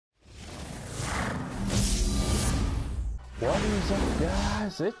What is up,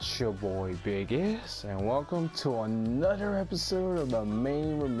 guys? It's your boy Big S, and welcome to another episode of the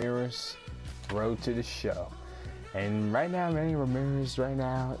Manny Ramirez Road to the Show. And right now, Manny Ramirez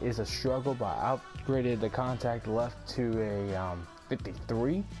is a struggle, but I upgraded the contact left to a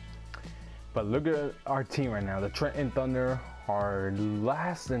 53. But look at our team right now. The Trenton Thunder are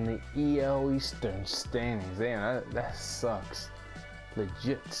last in the EL Eastern standings. Damn, that sucks.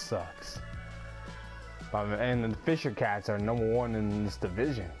 Legit sucks. And the Fisher Cats are #1 in this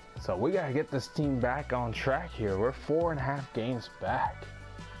division. So we gotta get this team back on track here. We're 4.5 games back.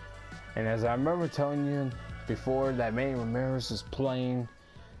 And as I remember telling you before, that Manny Ramirez is playing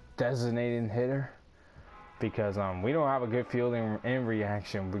designated hitter because we don't have a good fielding and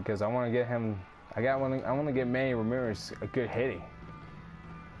reaction, because I want to get him. I want to get Manny Ramirez a good hitting.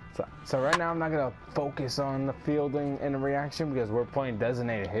 So right now I'm not gonna focus on the fielding and the reaction because we're playing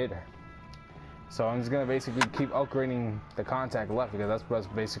designated hitter. So I'm just gonna basically keep upgrading the contact left because that's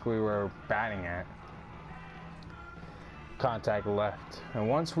basically where we're batting at. Contact left. And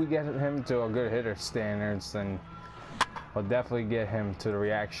once we get him to a good hitter standards, then we'll definitely get him to the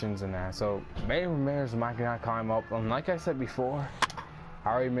reactions and that. So Manny Ramirez might not climb up. And like I said before, I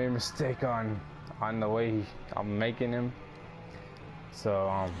already made a mistake on the way I'm making him.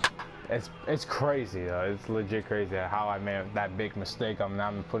 So it's crazy though. It's legit crazy how I made that big mistake. I'm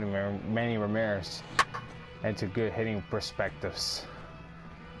not putting Manny Ramirez into good hitting perspectives.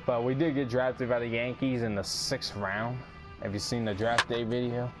 But we did get drafted by the Yankees in the 6th round. Have you seen the draft day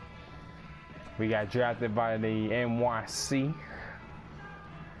video? We got drafted by the NYC.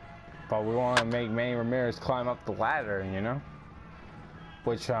 But we want to make Manny Ramirez climb up the ladder, you know?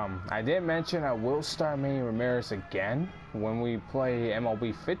 Which I did mention I will start Manny Ramirez again when we play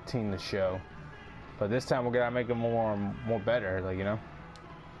MLB 15 the show, but this time we're gonna make it more better, like, you know.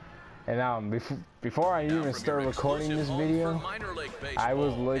 And before I even started recording this video, I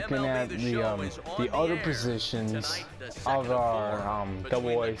was looking at the other positions of our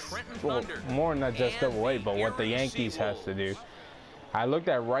AA. Well, more not just AA, but what the Yankees has to do. I looked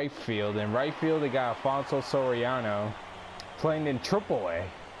at right field, and right field they got Alfonso Soriano playing in AAA,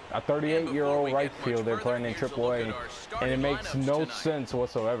 a 38-year-old right fielder playing in AAA, and it makes no sense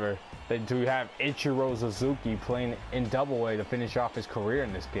whatsoever that to have Ichiro Suzuki playing in AA to finish off his career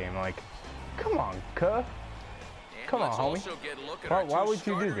in this game. Like, come on, cuh. Come on, homie. Why would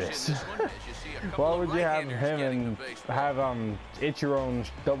you do this? Why would you have him and have Ichiro in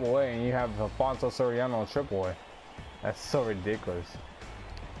AA and you have Alfonso Soriano in AAA? That's so ridiculous.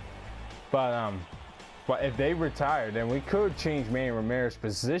 But if they retire, then we could change Manny Ramirez's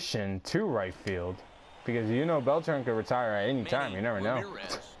position to right field, because you know Beltran could retire at any time. You never know.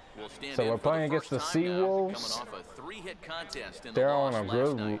 So we're playing against the Seawolves. They're on a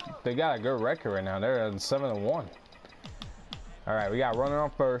good. They got a good record right now. They're at 7-1. All right, we got runner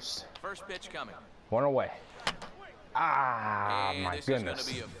on first. First pitch coming. One away. Ah, my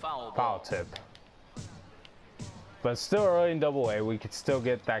goodness. Foul tip. But still early in AA, we could still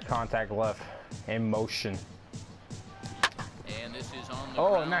get that contact left in motion. And this is on the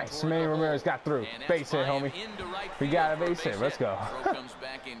oh, nice. Manny Ramirez got through. Base hit, homie. We got a base hit. Let's go.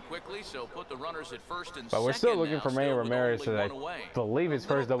 But we're still looking for Manny Ramirez to, I believe, his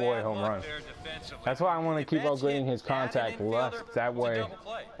first AA home run. That's why I want to keep upgrading his contact left. That way,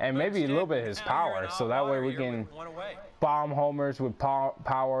 and maybe a little bit his power. So that way we can bomb homers with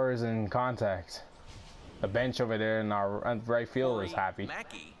powers and contacts. The bench over there in our right field is happy.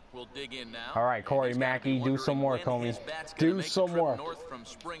 All right, Corey Mackey, do some work, homie. Do some work,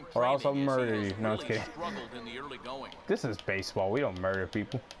 or else I'll murder you. No, it's kidding. This is baseball. We don't murder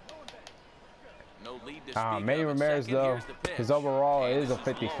people. Manny Ramirez, though, his overall is a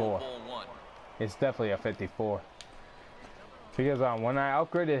 54. It's definitely a 54. Because when I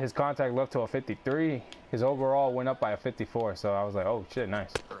upgraded his contact left to a 53, his overall went up by a 54. So I was like, oh shit,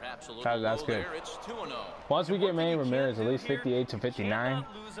 nice. That's good. Once we get Manny Ramirez at least 58 to 59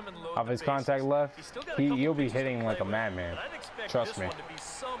 of his contact left, he'll be hitting like a madman. Trust me.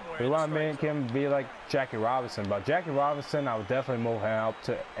 We want to make him be like Jackie Robinson, but Jackie Robinson, I would definitely move him up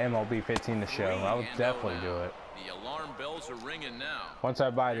to MLB 15 to show. I would definitely do it. Once I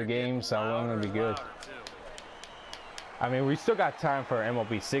buy the game, so I'm gonna be good. I mean, we still got time for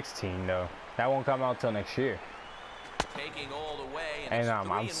MLB 16 though. That won't come out till next year. And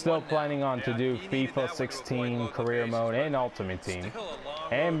I'm still planning on to do FIFA 16 career mode and Ultimate Team,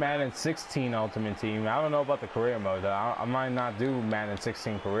 and Madden 16 Ultimate Team. I don't know about the career mode though. I might not do Madden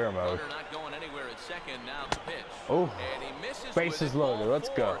 16 career mode. Oh, bases loaded. Let's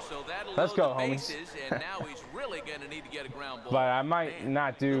go. Let's go, homies. But I might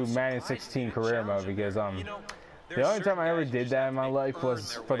not do Madden 16 career mode because The only time I ever did that in my life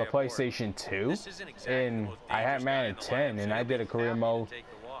was for the PlayStation 2, and I had Manny 10, and I did a career mode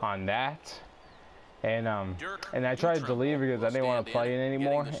on that, and I tried to delete it because I didn't want to play it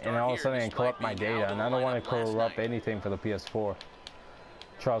anymore, and all of a sudden it corrupt my data, and I don't want to corrupt anything for the PS4.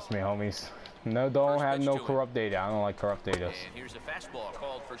 Trust me, homies. No, don't have no corrupt data. I don't like corrupt data. And here's a fastball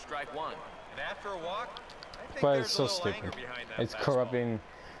called for strike one. And after a walk, I think But there's it's so a little stupid. anger behind that It's fastball.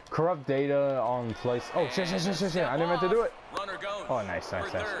 corrupt data on place. Oh shit! I didn't meant to do it. Runner goes Oh, nice. for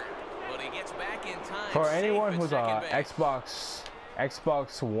third, but he gets back in time. For safe anyone at who's second base.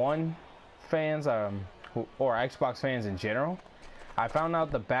 Xbox One fans, or Xbox fans in general, I found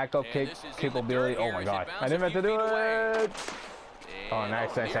out the backup And this is in the capability. dirt Oh here my as god! it I didn't meant to bounces do a few feet it. Oh,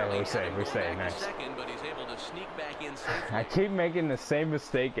 nice. nearly We had saved. him We go saved. back to Nice. second, but he's able to sneak back in safely. I keep making the same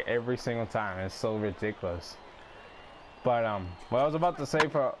mistake every single time. It's so ridiculous. But what I was about to say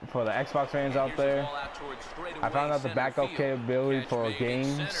for the Xbox fans out there, I found out the backup capability for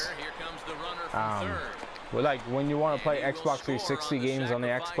games. Like when you want to play Xbox 360 games on the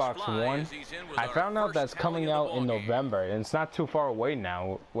Xbox One, I found out that's coming out in November, and it's not too far away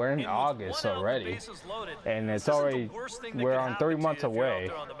now. We're in August already, and it's already we're on 3 months away.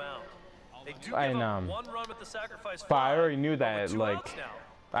 And but I already knew that, like,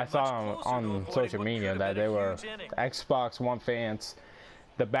 I saw on social media that they were Xbox One fans.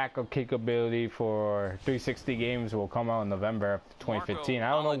 The backup capability for 360 games will come out in November of 2015. I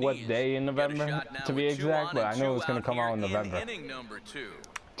don't know what day in November to be exact, but I know it's going to come out in November.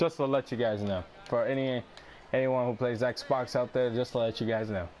 Just to let you guys know. For anyone who plays Xbox out there, just to let you guys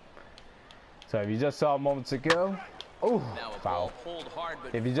know. So if you just saw moments ago, oh, foul.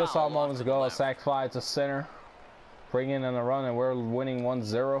 If you just saw moments ago, a sac fly to center, bring in on a run, and we're winning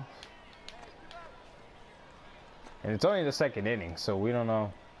 1-0. And it's only the second inning, so we don't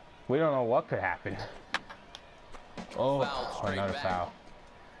know what could happen. Oh, another foul.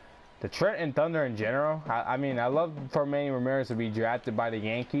 The Trenton Thunder in general, I mean, I love for Manny Ramirez to be drafted by the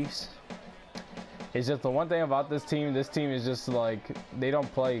Yankees. It's just the one thing about this team is just like, they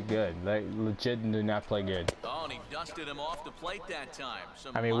don't play good. They legit do not play good. Oh, and he dusted him off the plate that time.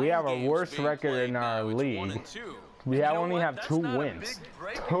 I mean, we have a worst record in our league. We only have 2 wins.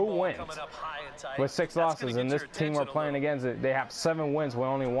 2 wins. With 6 losses, and this team we're playing against, they have 7 wins with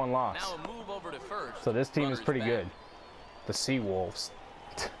only 1 loss. So this team is pretty good. The Seawolves.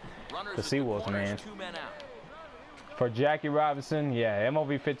 The Seawolves, man. For Jackie Robinson, yeah,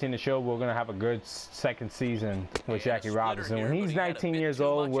 MLB 15 to show we're going to have a good second season with Jackie Robinson. When he's 19 years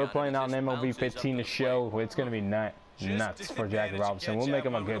old, we're playing out in MLB 15 to show. It's going to be nuts for Jackie Robinson. We'll make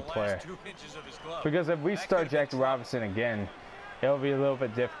him a good player. Because if we start Jackie Robinson again, it'll be a little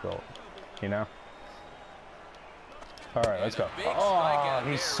bit difficult, you know? All right, let's go. Oh,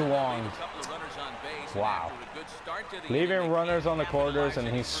 he swung. Wow. Leaving runners on the corridors, and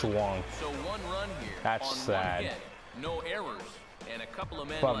he swung. That's sad.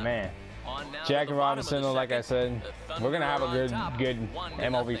 But man, Jackie Robinson, like I said, we're going to have a good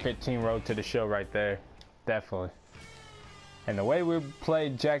MLB 15 road to the show right there. Definitely. And the way we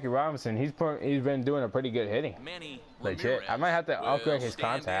played Jackie Robinson, he's been doing a pretty good hitting. Legit. I might have to upgrade his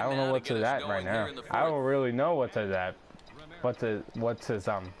contact. I don't know what's to that right now. I don't really know what's to that. What's his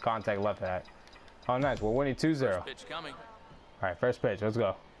contact left at. Oh, nice. We're winning 2-0. All right, first pitch. Let's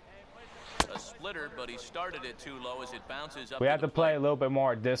go. A splitter, but he started it too low as it bounces up. We have to play a little bit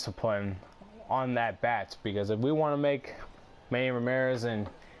more discipline on that bat, because if we want to make Manny Ramirez and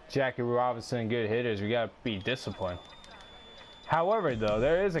Jackie Robinson good hitters, we got to be disciplined. However, though,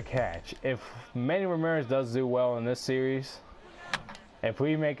 there is a catch. If Manny Ramirez does do well in this series, if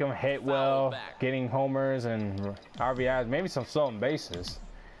we make him hit well, getting homers and RBIs, maybe some stolen bases,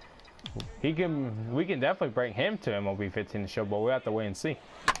 we can definitely bring him to MLB 15 to show, but we have to wait and see.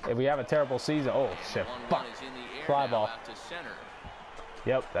 If we have a terrible season, oh shit, fuck, fly ball.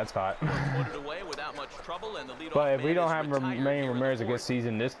 Yep, that's caught. But if we don't have Manny Ramirez a good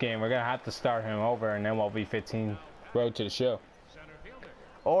season this game, we're gonna have to start him over in MLB 15 road to the show.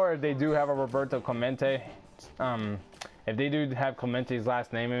 Or if they do have a Roberto Clemente, if they do have Clemente's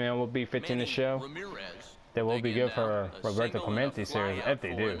last name in MLB 15 to show, they will be good for Roberto Clemente series if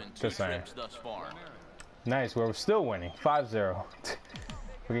they do. Just saying. Nice, we're still winning 5-0.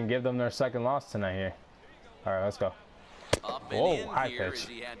 We can give them their second loss tonight here. All right, let's go. Whoa, high pitch.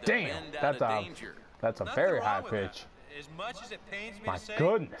 Damn, that's a very high pitch. My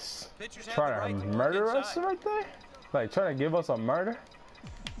goodness. Trying to murder us right there? Like trying to give us a murder?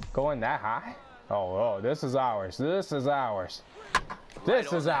 Going that high? Oh, this is ours. This is ours.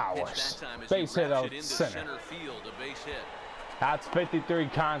 This is ours. Base hit out center. That's 53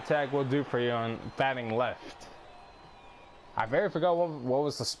 contact will do for you on batting left. I very forgot what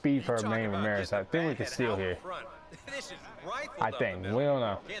was the speed for Manny Ramirez. I think we can steal here. I think. We don't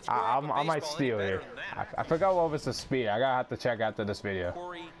know. I might steal here. I forgot what was the speed. I gotta have to check after this video.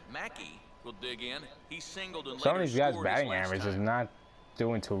 Mackey will dig in. He singled and some of these guys' batting average is not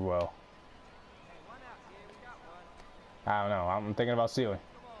doing too well. I don't know. I'm thinking about stealing.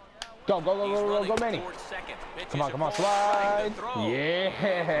 Go, Manny. Come on, slide.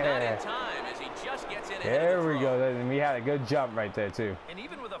 Yeah. There we go. And we had a good jump right there, too.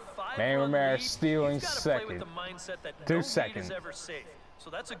 Manny Ramirez stealing second. 2 seconds.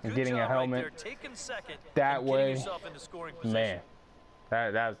 And getting a helmet that way. Man,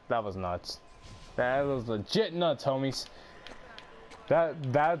 that was nuts. That was legit nuts, homies.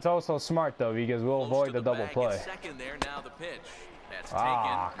 That's also smart, though, because we'll avoid the double play.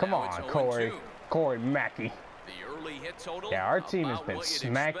 Ah, come on, Corey Mackey. Yeah, our team has been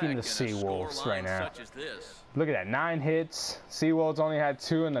smacking the Seawolves right now. Look at that, 9 hits. Seawolves only had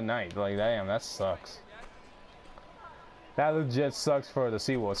 2 in the night. Like, damn, that sucks. That legit sucks for the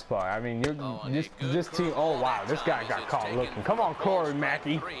Seawolves spot. I mean, this team. Oh wow, this guy got caught looking. Come on, Corey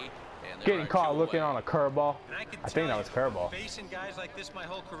Mackey. Getting caught looking on a curveball. I think that was curveball.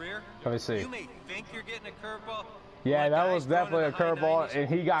 Let me see. You may think you're getting a curveball. Yeah, that was definitely a curveball, and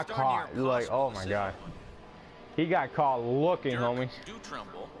he got caught. Like, oh my god. He got caught looking, homie.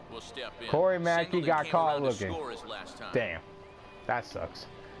 Corey Mackey got caught looking. Damn. That sucks.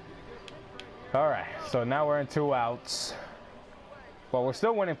 Alright, so now we're in 2 outs. Well, we're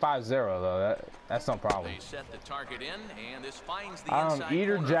still winning 5-0, though. That's no problem.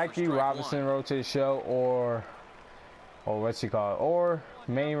 Either Jackie Robinson wrote to the show, or what's he called? Or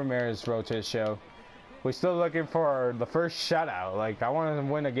Manny Ramirez wrote to the show. We're still looking for the first shutout. Like, I want to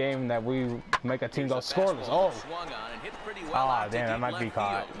win a game that we make a team go scoreless. Oh, damn, that might be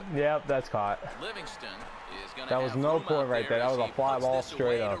caught. Yep, that's caught. That was no point right there. That was a fly ball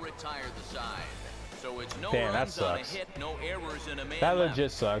straight up. Damn, that sucks. That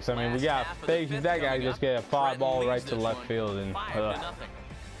legit sucks. I mean, we got that guy just get a fly ball right to left field, and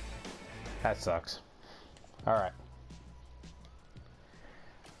that sucks. All right.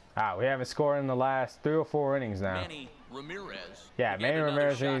 We haven't scored in the last 3 or 4 innings now. Yeah, Manny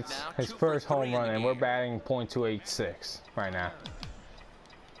Ramirez needs his first home run, and we're batting .286 right now.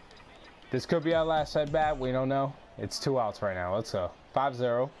 This could be our last at bat. We don't know. It's 2 outs right now. Let's go.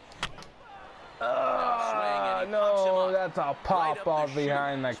 5-0. No, that's a pop off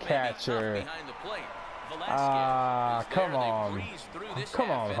behind the catcher. Come on. Come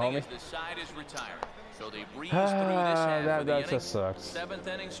on, homie. That just sucks.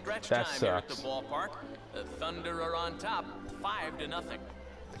 That sucks. The Thunder are on top, 5-0.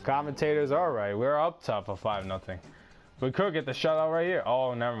 The commentators are right. We're up top of 5-0. We could get the shutout right here.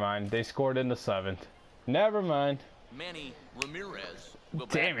 Oh, never mind. They scored in the 7th. Never mind. Manny Ramirez.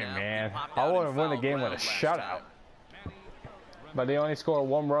 Damn it, man. I want to win the game with a shutout. But they only scored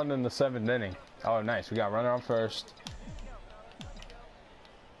 1 run in the 7th inning. Oh, nice. We got runner on first.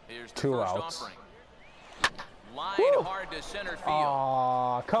 2 outs. Hard to center field.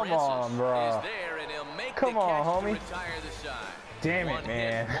 Oh, come on, bro. Come on, homie. Damn it,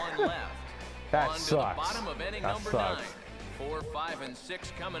 man. That sucks. That sucks. 4, 5, and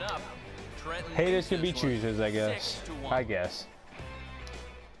 6 coming up. Haters can be choosers, I guess.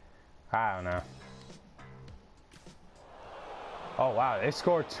 I don't know. Oh wow, they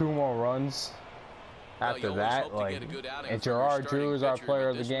scored 2 more runs after that. Like, and Gerard Drew is our player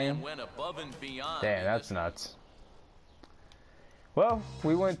of the game. Damn, that's nuts. Well,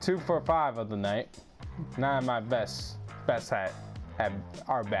 we went 2 for 5 of the night. Not my best at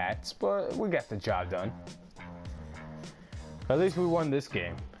our bats, but we got the job done. At least we won this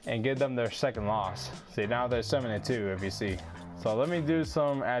game and give them their 2nd loss. See, now they're 7-2 if you see. So let me do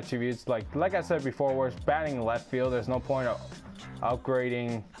some attributes. Like I said before, we're batting left field. There's no point of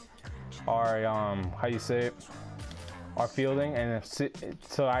upgrading our our fielding. And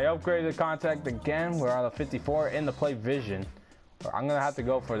so I upgraded the contact again. We're on the 54 in the plate vision. I'm gonna have to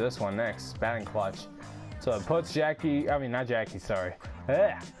go for this one next, batting clutch. So it puts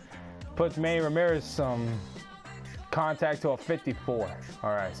puts Manny Ramirez some contact to a 54. All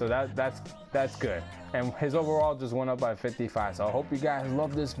right, so that's good. And his overall just went up by 55. So I hope you guys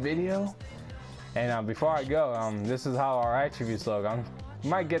love this video. And before I go, this is how our attributes look. I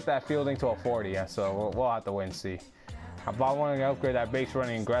might get that fielding to a 40, so we'll have to wait and see. But I want to upgrade that base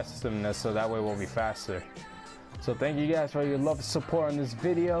running aggressiveness so that way we'll be faster. So thank you guys for your love and support on this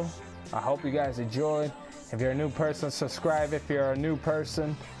video. I hope you guys enjoyed. If you're a new person, subscribe if you're a new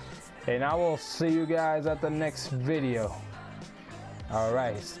person. And I will see you guys at the next video. All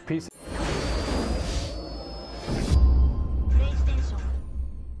right, peace.